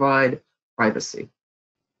provide privacy?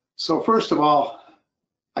 So first of all,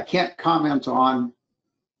 I can't comment on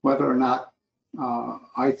whether or not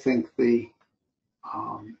I think the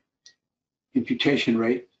imputation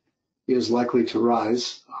rate is likely to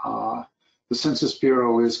rise. The Census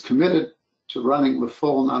Bureau is committed to running the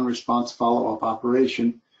full non-response follow-up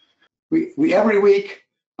operation. We every week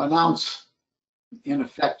announce, in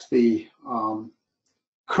effect, the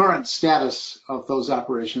current status of those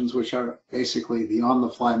operations, which are basically the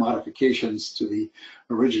on-the-fly modifications to the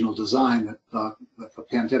original design that the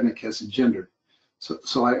pandemic has engendered.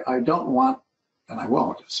 So I don't want, and I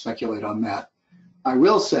won't, speculate on that. I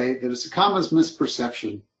will say that it's a common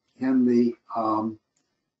misperception in the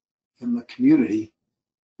community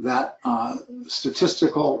that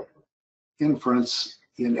statistical inference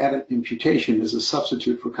in edit imputation is a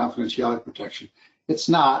substitute for confidentiality protection. It's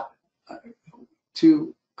not.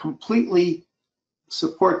 To completely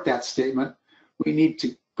support that statement, we need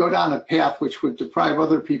to go down a path which would deprive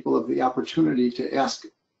other people of the opportunity to ask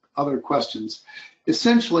other questions.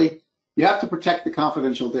 Essentially, you have to protect the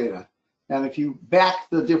confidential data. And if you back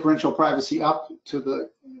the differential privacy up to the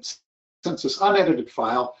census unedited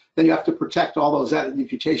file, then you have to protect all those edit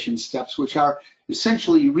imputation steps, which are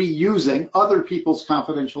essentially reusing other people's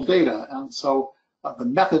confidential data. And so the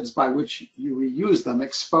methods by which you reuse them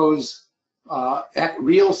expose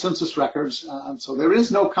real census records, and so there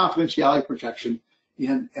is no confidentiality protection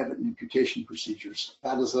in edit and imputation procedures.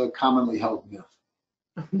 That is a commonly held myth.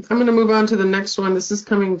 I'm going to move on to the next one. This is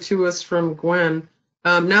coming to us from Gwen.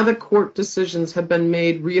 Now that court decisions have been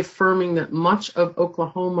made reaffirming that much of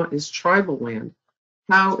Oklahoma is tribal land,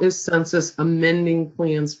 how is Census amending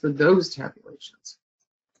plans for those tabulations?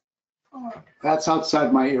 That's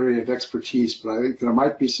outside my area of expertise, but I think there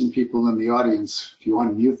might be some people in the audience, if you want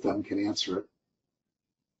to mute them, can answer it.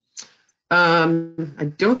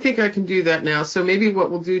 I don't think I can do that now. So maybe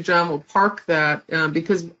what we'll do, John, we'll park that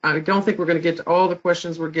because I don't think we're going to get to all the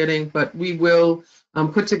questions we're getting, but we will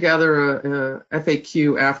put together a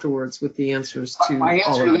FAQ afterwards with the answers to my answer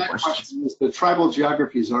all of to the that questions. question is the tribal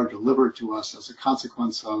geographies are delivered to us as a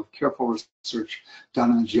consequence of careful research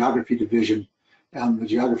done in the Geography Division. And the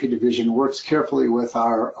Geography Division works carefully with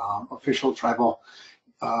our official tribal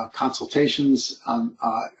consultations.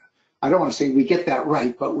 I don't want to say we get that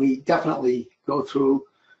right, but we definitely go through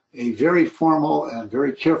a very formal and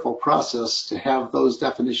very careful process to have those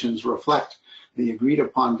definitions reflect the agreed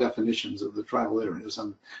upon definitions of the tribal areas.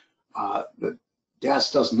 And the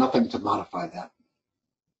DAS does nothing to modify that.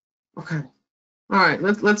 Okay. All right,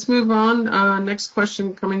 let's move on. Next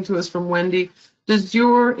question coming to us from Wendy. Does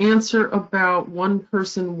your answer about one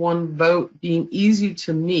person, one vote being easy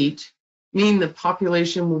to meet mean the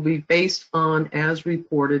population will be based on as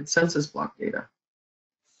reported census block data?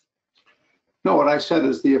 No, what I said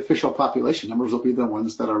is the official population numbers will be the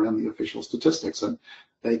ones that are in the official statistics, and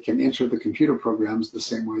they can enter the computer programs the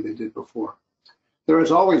same way they did before. There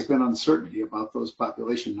has always been uncertainty about those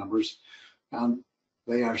population numbers, and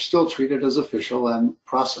they are still treated as official and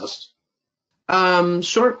processed.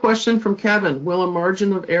 Short question from Kevin. Will a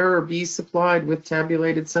margin of error be supplied with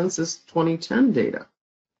tabulated census 2010 data?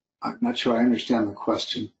 I'm not sure I understand the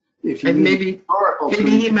question. If you maybe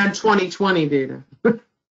he meant 2020 data.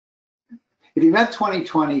 If you meant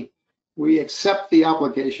 2020, we accept the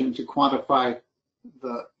obligation to quantify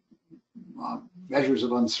the measures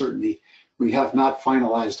of uncertainty. We have not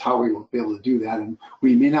finalized how we will be able to do that, and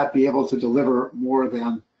we may not be able to deliver more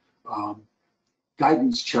than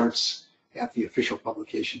guidance charts at the official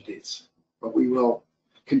publication dates. But we will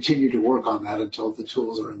continue to work on that until the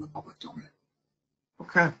tools are in the public domain.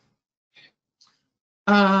 Okay.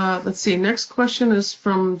 Let's see. Next question is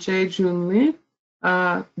from Jay Jun Lee.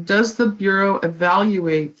 Does the Bureau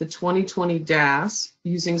evaluate the 2020 DAS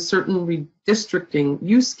using certain redistricting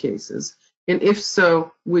use cases? And if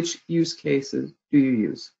so, which use cases do you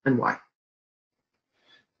use and why?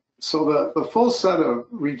 So the full set of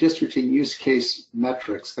redistricting use case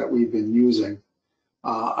metrics that we've been using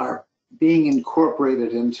are being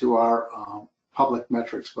incorporated into our public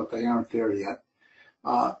metrics, but they aren't there yet.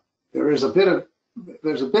 There's a bit of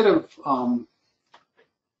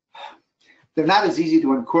they're not as easy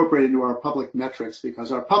to incorporate into our public metrics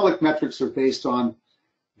because our public metrics are based on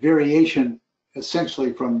variation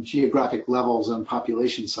essentially from geographic levels and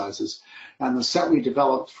population sizes. And the set we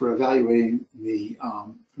developed for evaluating the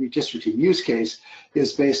redistricting use case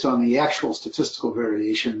is based on the actual statistical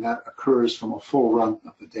variation that occurs from a full run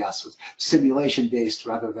of the DAS. It's simulation-based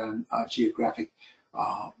rather than geographic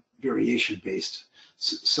variation-based.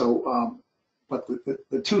 So, but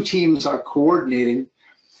the two teams are coordinating.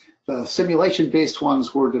 The simulation-based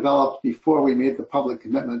ones were developed before we made the public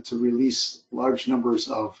commitment to release large numbers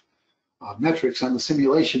of metrics, and the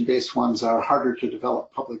simulation-based ones are harder to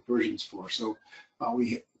develop public versions for. So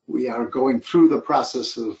we are going through the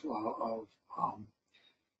process of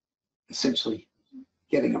essentially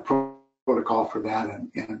getting a protocol for that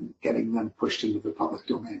and getting them pushed into the public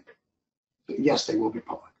domain. But yes, they will be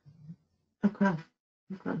public. Okay.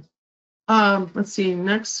 Okay. Let's see.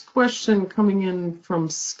 Next question coming in from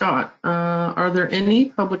Scott. Are there any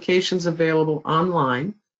publications available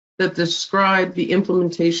online that describe the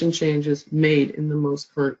implementation changes made in the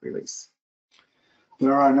most current release?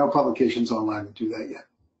 There are no publications online that do that yet.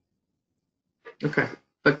 Okay,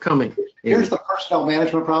 but coming. Here's the personnel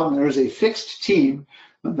management problem. There is a fixed team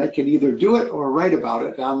that can either do it or write about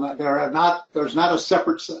it. There's not a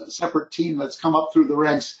separate team that's come up through the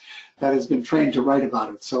ranks that has been trained to write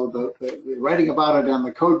about it. So the writing about it and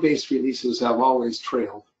the code-based releases have always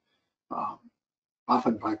trailed,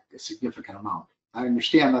 often by a significant amount. I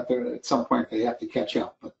understand that at some point they have to catch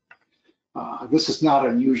up, but this is not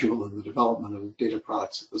unusual in the development of data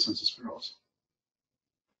products at the Census Bureaus.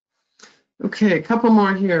 Okay, a couple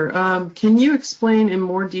more here. Can you explain in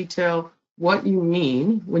more detail what you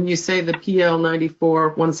mean when you say the PL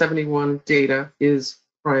 94-171 data is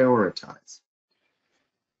prioritized?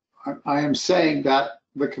 I am saying that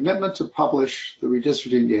the commitment to publish the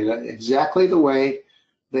redistricting data exactly the way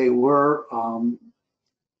they were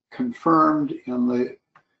confirmed in the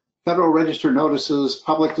Federal Register notices,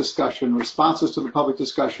 public discussion, responses to the public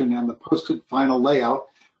discussion, and the posted final layout,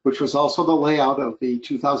 which was also the layout of the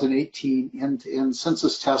 2018 end-to-end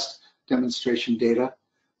census test demonstration data.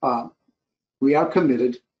 We are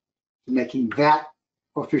committed to making that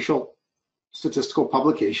official statistical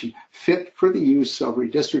publication fit for the use of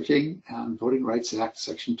redistricting and Voting Rights Act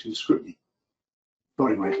Section 2 scrutiny.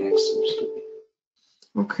 Voting Rights Act scrutiny.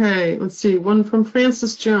 Okay, let's see. One from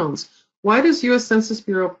Francis Jones. Why does US Census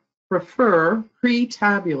Bureau prefer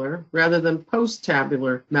pre-tabular rather than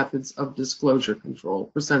post-tabular methods of disclosure control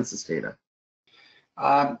for census data?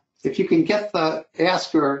 If you can get the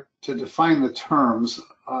asker to define the terms,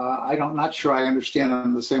 I'm not sure I understand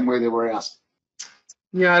them the same way they were asked.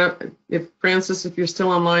 Yeah, if Francis, if you're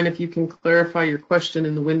still online, if you can clarify your question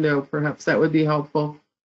in the window, perhaps that would be helpful.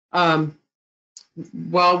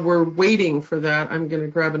 While we're waiting for that, I'm going to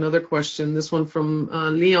grab another question. This one from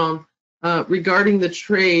Leon. Regarding the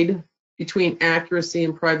trade between accuracy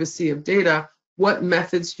and privacy of data, what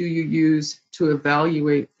methods do you use to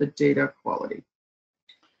evaluate the data quality?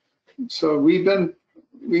 So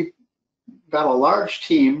got a large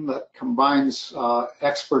team that combines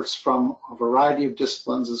experts from a variety of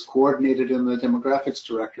disciplines, is coordinated in the Demographics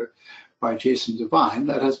Directorate by Jason Devine,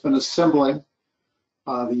 that has been assembling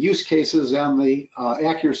the use cases and the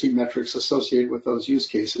accuracy metrics associated with those use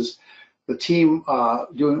cases. The team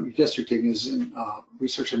doing redistricting is in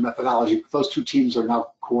research and methodology, but those two teams are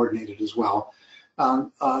now coordinated as well.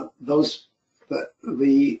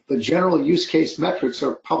 The general use case metrics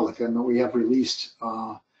are public, and we have released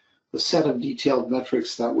the set of detailed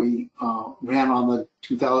metrics that we ran on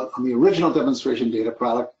the original demonstration data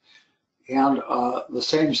product, and the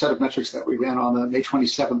same set of metrics that we ran on the May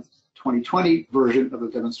 27th, 2020 version of the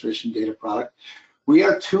demonstration data product. We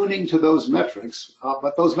are tuning to those metrics,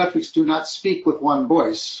 but those metrics do not speak with one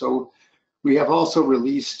voice. So we have also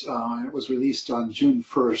released, it was released on June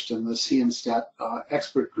 1st in the CNStat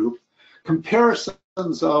expert group,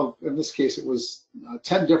 comparisons of, in this case, it was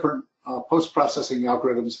 10 different post-processing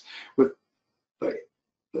algorithms with the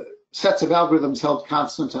sets of algorithms held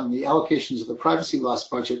constant, and the allocations of the privacy loss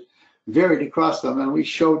budget varied across them, and we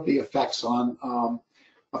showed the effects on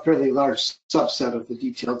a fairly large subset of the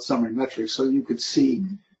detailed summary metrics, so you could see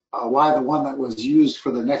why the one that was used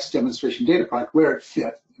for the next demonstration data product, where it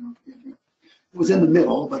fit. It was in the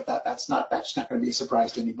middle, but that's not going to be a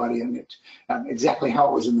surprise to anybody, and exactly how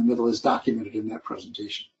it was in the middle is documented in that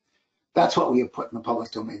presentation. That's what we have put in the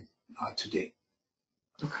public domain to date.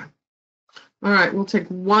 Okay. All right, we'll take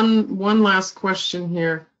one last question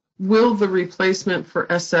here. Will the replacement for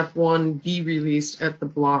SF1 be released at the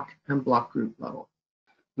block and block group level?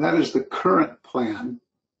 That is the current plan.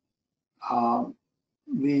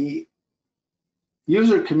 The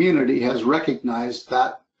user community has recognized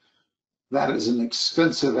that that is an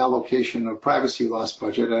expensive allocation of privacy loss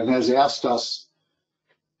budget, and has asked us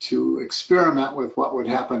to experiment with what would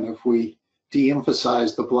happen if we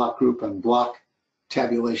de-emphasize the block group and block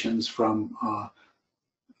tabulations from.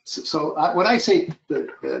 When I say the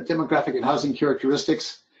demographic and housing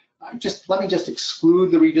characteristics, let me just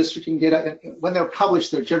exclude the redistricting data. When they're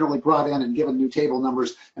published, they're generally brought in and given new table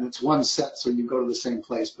numbers, and it's one set, so you go to the same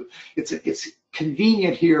place. But it's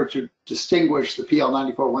convenient here to distinguish the PL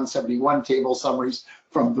 94-171 table summaries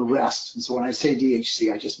from the rest. And so when I say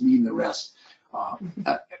DHC, I just mean the rest.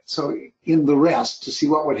 So in the rest, to see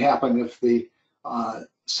what would happen if the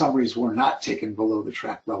summaries were not taken below the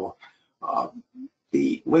track level.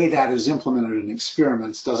 The way that is implemented in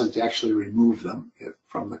experiments doesn't actually remove them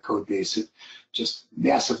from the code base. It just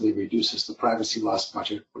massively reduces the privacy loss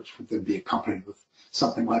budget, which would then be accompanied with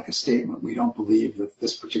something like a statement. We don't believe that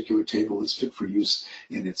this particular table is fit for use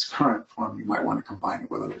in its current form. You might want to combine it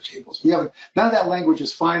with other tables. None of that language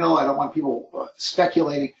is final. I don't want people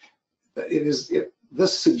speculating.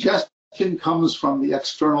 This suggestion comes from the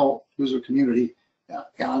external user community.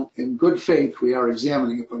 And in good faith, we are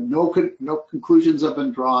examining it, but no conclusions have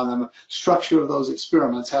been drawn, and the structure of those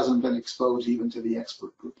experiments hasn't been exposed even to the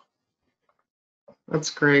expert group. That's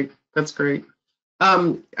great. That's great.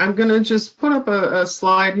 I'm going to just put up a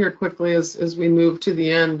slide here quickly as we move to the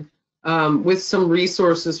end with some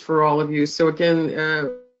resources for all of you. So again,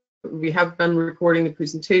 we have been recording the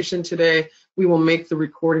presentation today. We will make the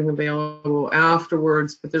recording available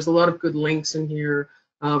afterwards, but there's a lot of good links in here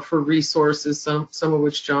for resources, some of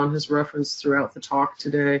which John has referenced throughout the talk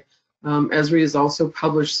today. Esri has also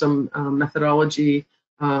published some methodology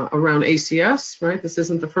around ACS, right? This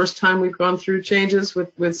isn't the first time we've gone through changes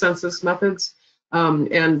with census methods,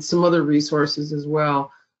 and some other resources as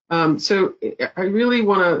well. So I really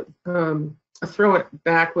want to throw it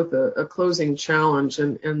back with a closing challenge,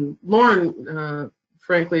 and Lauren,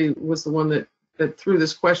 frankly, was the one that threw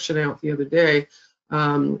this question out the other day.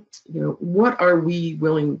 What are we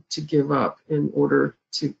willing to give up in order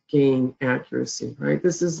to gain accuracy, right?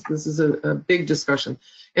 This is a big discussion.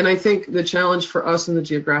 And I think the challenge for us in the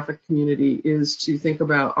geographic community is to think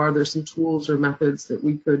about, are there some tools or methods that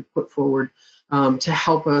we could put forward to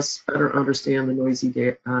help us better understand the noisy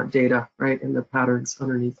data, right, and the patterns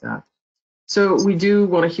underneath that. So we do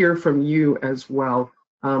want to hear from you as well.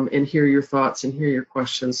 And hear your thoughts and hear your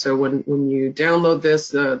questions. So when you download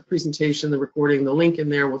this presentation, the recording, the link in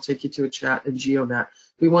there will take you to a chat in GeoNet.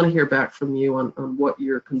 We want to hear back from you on what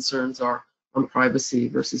your concerns are on privacy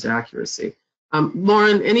versus accuracy.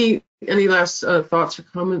 Lauren, any last thoughts or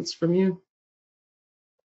comments from you?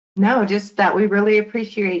 No, just that we really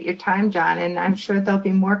appreciate your time, John, and I'm sure there'll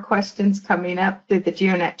be more questions coming up through the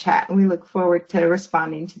GeoNet chat, and we look forward to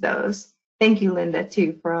responding to those. Thank you, Linda,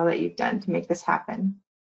 too, for all that you've done to make this happen.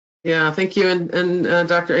 Yeah, thank you. And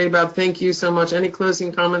Dr. Abowd, thank you so much. Any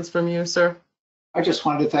closing comments from you, sir? I just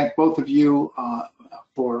wanted to thank both of you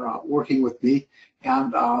for working with me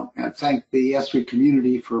and thank the Esri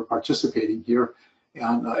community for participating here,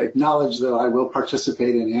 and acknowledge that I will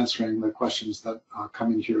participate in answering the questions that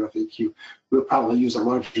come into your FAQ. We'll probably use a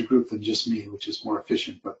larger group than just me, which is more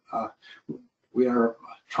efficient, but we are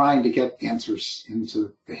trying to get answers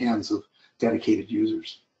into the hands of dedicated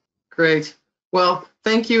users. Great. Well,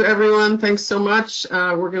 thank you, everyone. Thanks so much.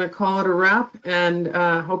 We're going to call it a wrap, and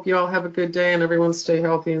hope you all have a good day and everyone stay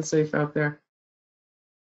healthy and safe out there.